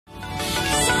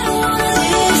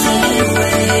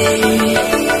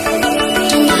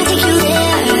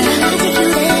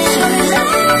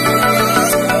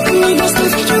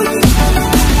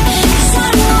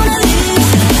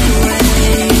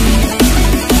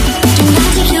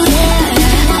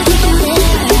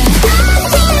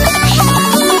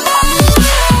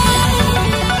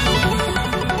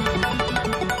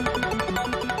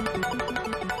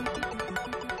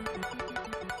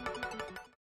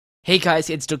Hey guys,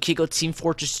 it's Dokiko Team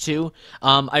Fortress 2.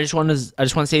 I just want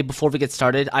to say before we get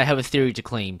started, I have a theory to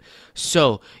claim.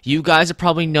 So, you guys have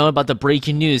probably known about the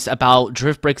breaking news about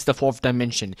Drift breaks the 4th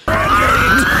dimension.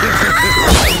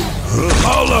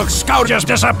 Oh look, Scout just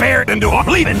disappeared into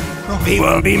oblivion. He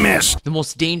will be missed. The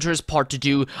most dangerous part to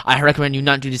do, I recommend you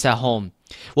not do this at home.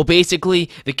 Well, basically,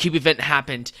 the cube event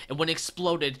happened, and when it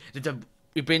exploded,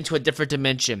 we've been to a different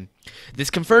dimension. This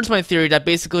confirms my theory that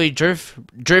basically Drift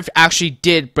actually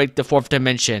did break the 4th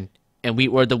dimension, and we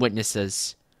were the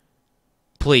witnesses.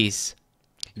 Please,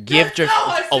 give Drift.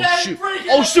 Oh shoot!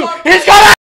 Oh shoot! He's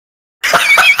got it!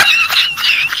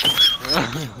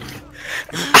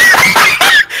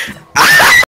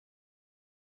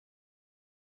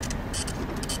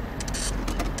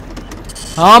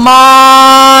 Come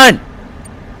on!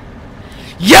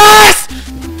 Yes!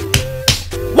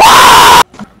 Whoa!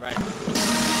 Right.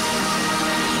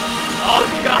 Oh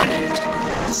god!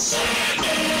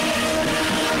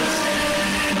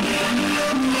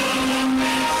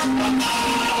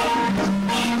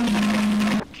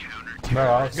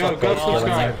 Go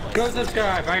subscribe. Go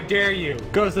subscribe. I dare you.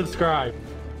 Go subscribe.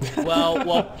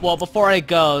 Well, before I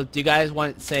go, do you guys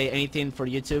want to say anything for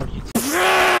YouTube?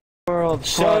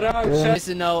 Shut up.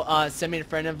 Listen, no, send me a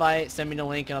friend invite, send me the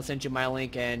link, and I'll send you my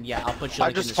link, and yeah, I'll put your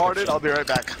link in the description. I just farted, I'll be right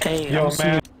back. Hey, yo,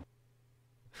 man.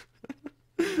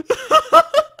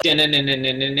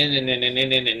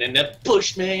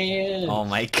 Bushman! Oh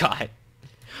my god.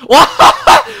 What?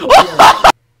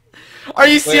 Are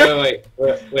you serious?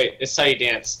 Wait, this is how you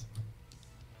dance.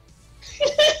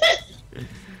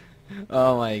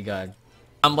 Oh my god.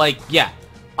 I'm like, yeah,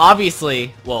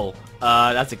 obviously, whoa,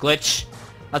 that's a glitch.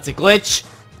 That's a glitch.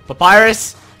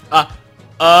 Papyrus? I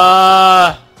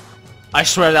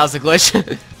swear that was a glitch.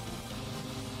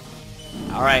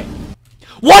 Alright.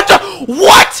 What the?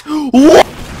 What? What?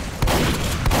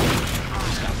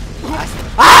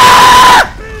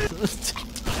 Ah!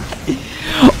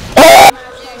 Oh!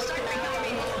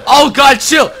 Oh god,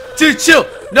 chill! Dude, chill!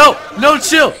 No,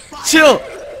 chill! Chill!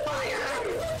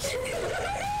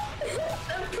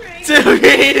 Dude,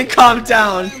 we need to calm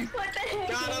down.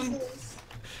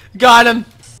 Got him!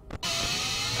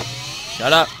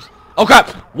 Shut up. Oh crap!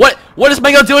 What is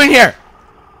Mango doing here?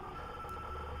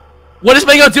 What is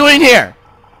Mango doing here?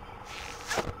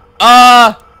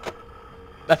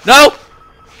 No!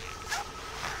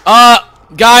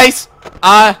 Guys!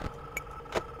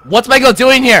 What's Mango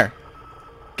doing here?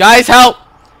 Guys, help!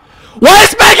 What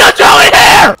is Mango doing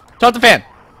here? Turn off the fan.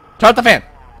 Turn off the fan.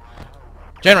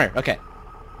 Generator, okay.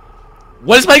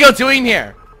 What is Mango doing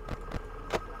here?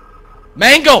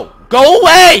 Mango, go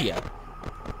away!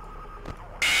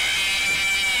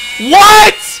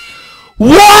 What?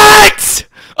 What?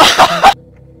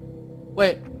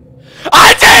 Wait.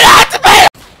 I didn't activate!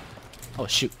 Oh,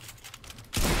 shoot.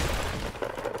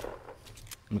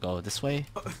 I'm gonna go this way.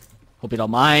 Hope you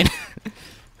don't mind.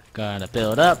 Gonna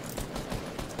build up.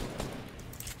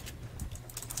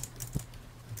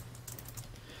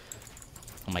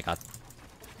 Oh my god.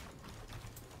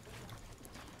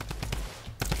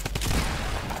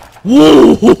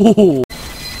 Woo!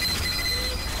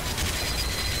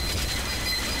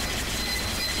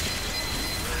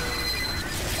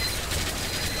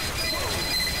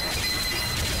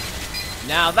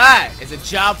 Now that is a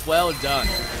job well done.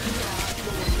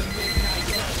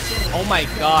 Oh my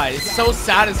god, it's so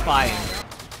satisfying.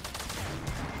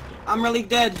 I'm really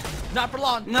dead. Not for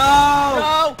long.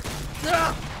 No!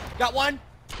 No! Got one.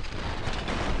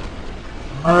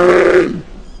 I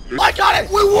got it!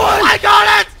 We won! I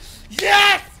got it!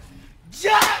 Yes!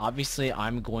 Yes! Obviously,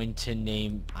 I'm going to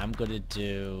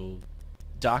do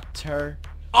Dr.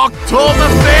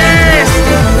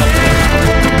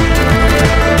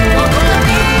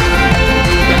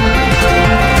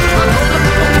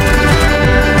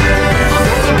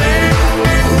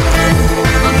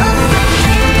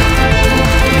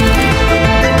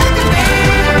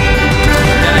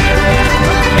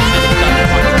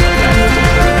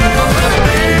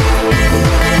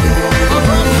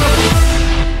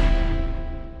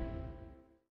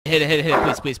 Hit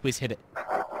it, please hit it.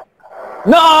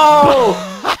 No!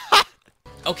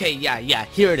 Okay, yeah,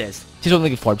 here it is. Here's what I'm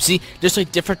looking for. See, there's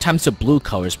like different types of blue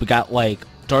colors. We got like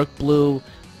dark blue,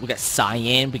 we got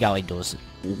cyan, we got like those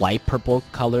light purple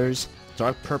colors,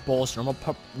 dark purples, normal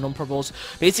purples.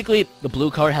 Basically, the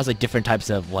blue color has like different types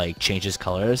of like changes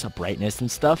colors, of brightness and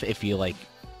stuff, if you like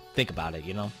think about it,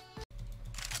 you know?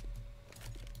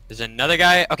 There's another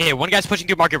guy. Okay, one guy's pushing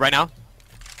through market right now.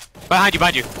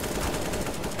 Behind you.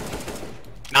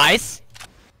 Nice.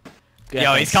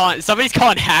 Yeah, Yo, thanks. somebody's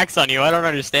calling hacks on you. I don't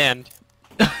understand.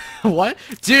 What?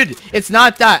 Dude, it's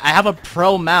not that. I have a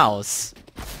pro mouse.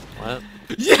 What?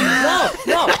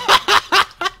 No.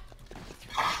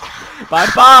 Bye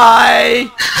bye.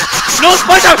 No,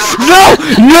 Spider! No!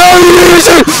 No!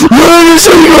 Why did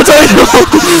you put that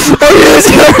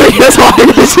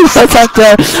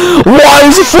there? Why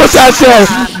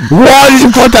did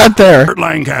you put that there? Burt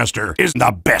Lancaster is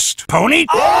the best pony.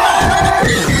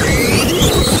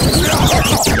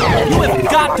 You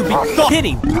have got to be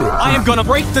kidding! I am gonna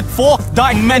break the fourth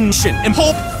dimension and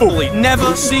hopefully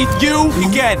never see you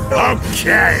again!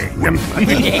 Okay.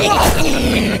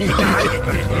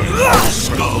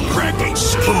 Skull cracking.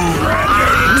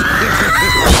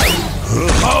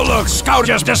 Oh, look, Scout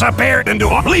just disappeared into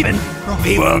oblivion.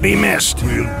 He will be missed.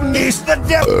 He's the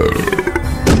devil.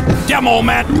 Demo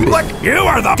man, look, you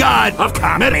are the god of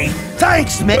comedy.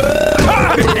 Thanks, man.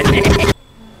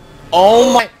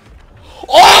 Oh my.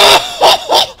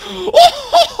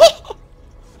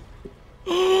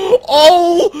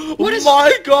 Oh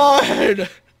my god!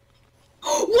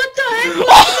 What the heck?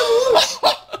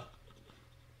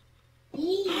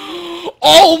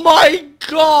 Oh my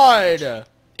god!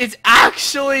 It's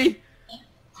actually.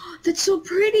 That's so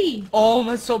pretty. Oh,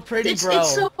 that's so pretty, bro.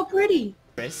 It's so pretty.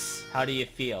 Chris, how do you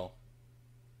feel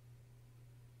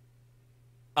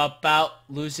about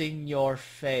losing your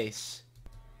face?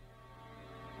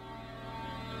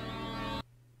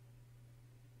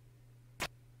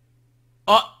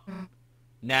 Oh!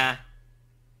 Nah.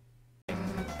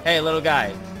 Hey, little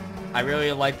guy. I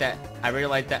really like that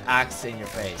axe in your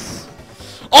face.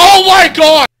 Oh my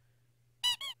god!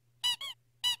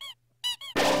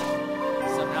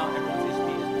 Somehow everyone's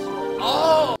HP is restored.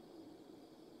 Oh!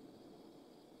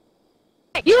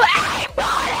 You ain't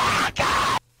God!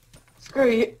 Screw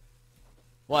you.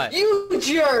 What? You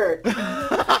jerk!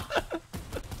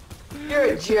 You're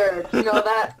a jerk, you know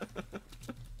that?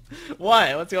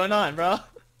 What? What's going on, bro?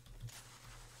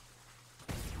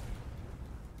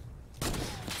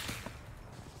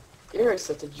 You're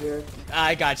such a jerk.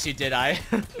 I got you, did I?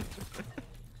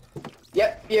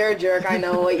 Yep, you're a jerk, I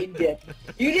know what you did.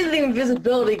 You did the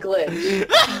invisibility glitch.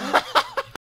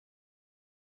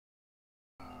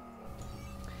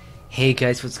 Hey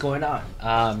guys, what's going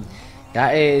on?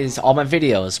 That is all my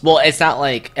videos. Well, it's not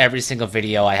like every single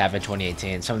video I have in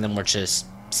 2018. Some of them were just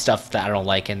stuff that I don't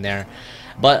like in there.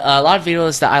 But a lot of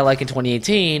videos that I like in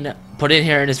 2018 put in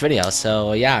here in this video.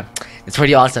 So yeah, it's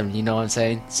pretty awesome. You know what I'm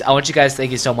saying? So I want you guys to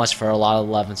thank you so much for a lot of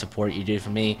love and support you did for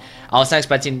me. I was not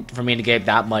expecting for me to get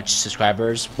that much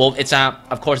subscribers. Well, it's not.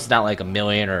 Of course, it's not like 1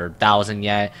 million or 1,000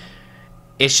 yet.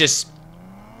 It's just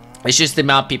the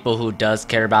amount of people who does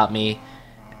care about me.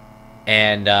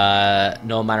 And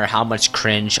no matter how much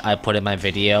cringe I put in my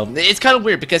video, it's kind of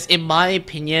weird because in my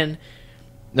opinion.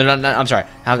 No, I'm sorry.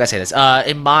 How can I say this?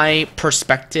 In my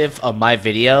perspective of my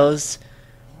videos,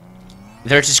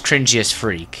 they're just cringy as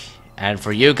freak. And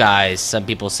for you guys, some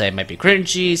people say it might be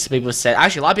cringy. Some people say,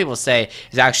 actually, a lot of people say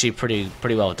it's actually pretty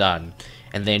well done,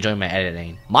 and they enjoy my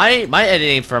editing. My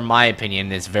editing, for my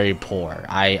opinion, is very poor.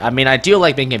 I mean, I do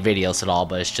like making videos at all,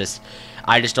 but it's just,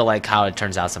 I just don't like how it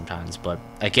turns out sometimes. But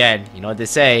again, you know what they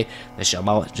say: the show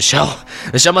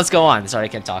must go on. Sorry, I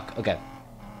can't talk. Okay.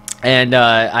 And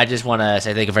I just want to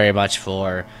say thank you very much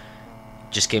for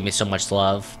just giving me so much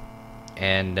love.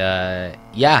 And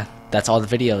yeah, that's all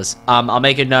the videos. I'll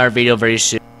make another video very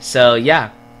soon. So yeah,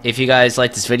 if you guys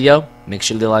like this video, make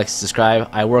sure to like and subscribe.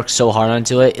 I worked so hard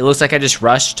onto it. It looks like I just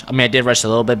rushed. I mean, I did rush a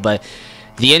little bit, but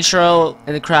the intro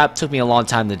and the crap took me a long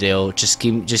time to do. Just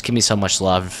give me so much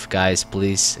love, guys,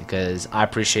 please, because I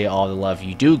appreciate all the love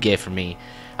you do give for me.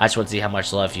 I just want to see how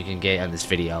much love you can get on this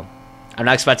video. I'm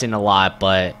not expecting a lot,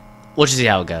 but we'll just see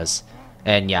how it goes.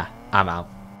 And yeah, I'm out.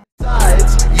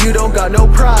 You don't got no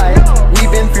pride. We've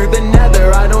been through the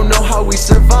nether. I don't know how we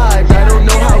survived. I don't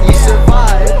know how we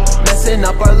survived. Messing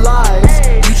up our lives.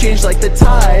 You change like the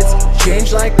tides.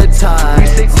 Change like the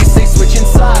tides. We stay switching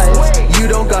sides. You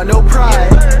don't got no pride.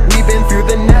 We've been through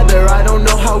the nether. I don't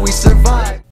know how we survived.